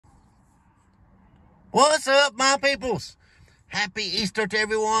What's up, my peoples? Happy Easter to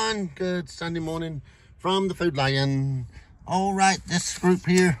everyone. Good Sunday morning from the Food Lion. All right, this group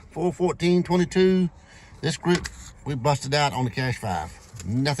here, 41422. This group, we busted out on the cash 5.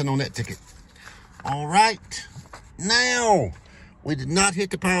 Nothing on that ticket. All right, now, we did not hit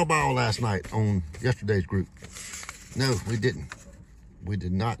the Powerball last night on yesterday's group. No, we didn't. We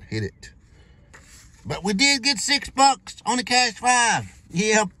did not hit it. But we did get $6 on the cash 5.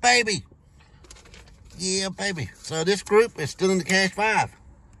 Yeah, baby. Yeah, baby. So this group is still in the cash 5.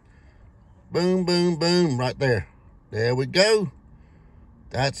 Boom, boom, boom, right there. There we go.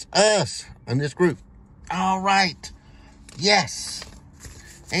 That's us in this group. All right. Yes.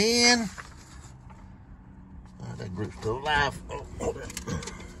 And that group's still alive. Oh, hold on.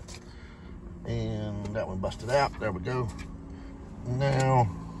 And that one busted out. There we go. Now,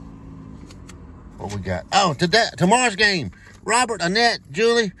 what we got? Oh, tomorrow's game. Robert, Annette,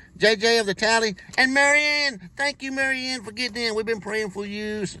 Julie, JJ of the Tally, and Marianne. Thank you, Marianne, for getting in. We've been praying for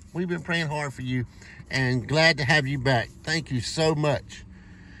you. We've been praying hard for you, and glad to have you back. Thank you so much.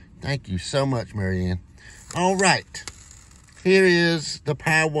 Thank you so much, Marianne. All right. Here is the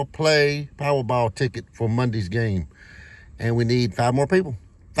Powerball ticket for Monday's game. And we need 5 more people.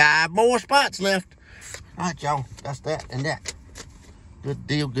 5 more spots left. All right, y'all. That's that and that. Good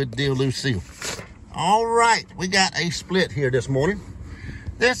deal, Lucille. All right, we got a split here this morning.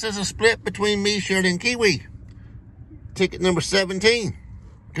 This is a split between me, Shirley, and Kiwi. Ticket number 17.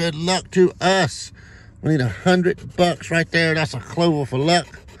 Good luck to us. We need $100 right there. That's a clover for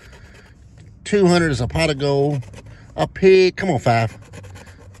luck. 200 is a pot of gold. A pig. Come on, 5.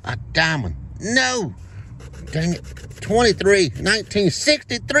 A diamond. No. Dang it. 23.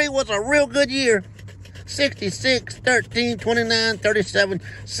 1963 was a real good year. 66, 13, 29, 37,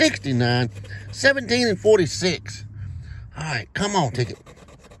 69, 17, and 46. All right, come on, ticket.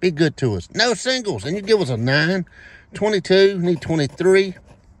 Be good to us. No singles, and you give us a 9. 22, need 23.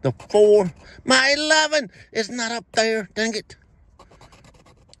 The 4. My 11 is not up there. Dang it.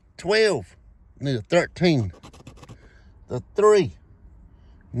 12, need a 13. The 3.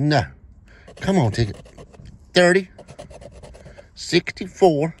 No. Come on, ticket. 30.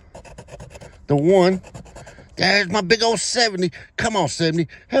 64. The 1. There's my big old 70. Come on, 70.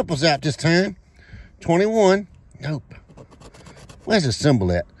 Help us out this time. 21. Nope. Where's the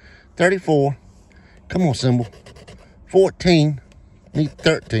symbol at? 34. Come on, symbol. 14. Need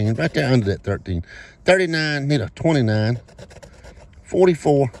 13. Right there under that 13. 39. Need a 29.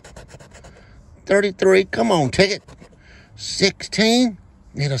 44. 33. Come on, ticket. 16.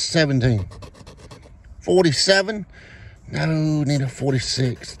 Need a 17. 47. No, need a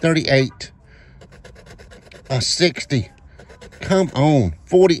 46. 38. A 60. Come on.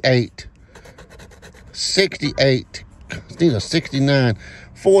 48. 68. Need a 69.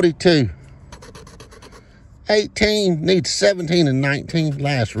 42. 18. Need 17 and 19.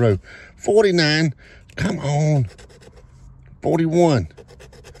 Last row. 49. Come on. 41.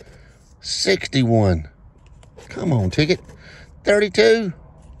 61. Come on, ticket. 32.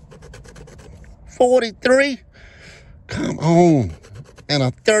 43. Come on. And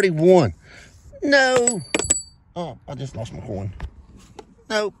a 31. No. Oh, I just lost my coin.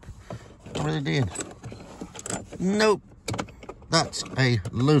 Nope. I really did. Nope. That's a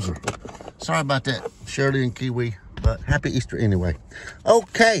loser. Sorry about that, Shirley and Kiwi, but happy Easter anyway.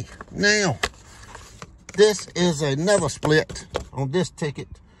 Okay, now, this is another split on this ticket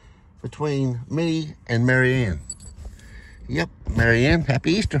between me and Marianne. Yep, Marianne,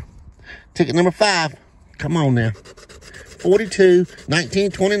 happy Easter. Ticket number 5. Come on now. 42,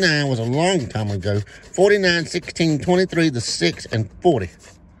 1929 was a long time ago. 49, 16, 23, the 6, and 40.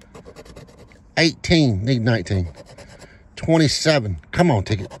 18, need 19. 27, come on,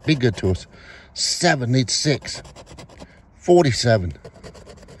 ticket. Be good to us. 7, need 6. 47.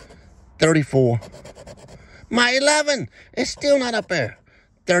 34. My 11 is still not up there.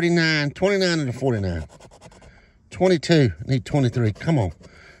 39, 29, and 49. 22, need 23. Come on.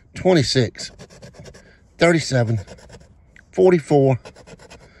 26. 37. 44.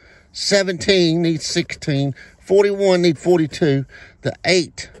 17 needs 16. 41 need 42. The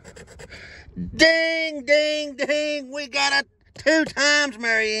 8. Ding, ding, ding. We got it 2 times,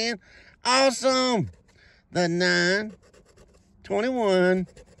 Marianne. Awesome. The 9. 21.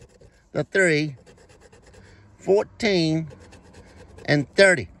 The 3. 14. And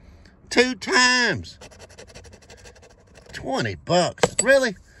 30. 2 times. $20.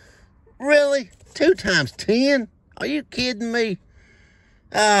 Really? Really? 2 times 10? Are you kidding me?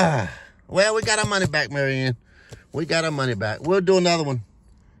 Well, we got our money back, Marianne. We got our money back. We'll do another one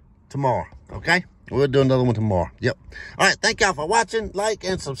tomorrow, okay? We'll do another one tomorrow. Yep. All right. Thank y'all for watching. Like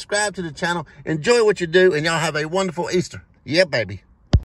and subscribe to the channel. Enjoy what you do, and y'all have a wonderful Easter. Yeah, baby.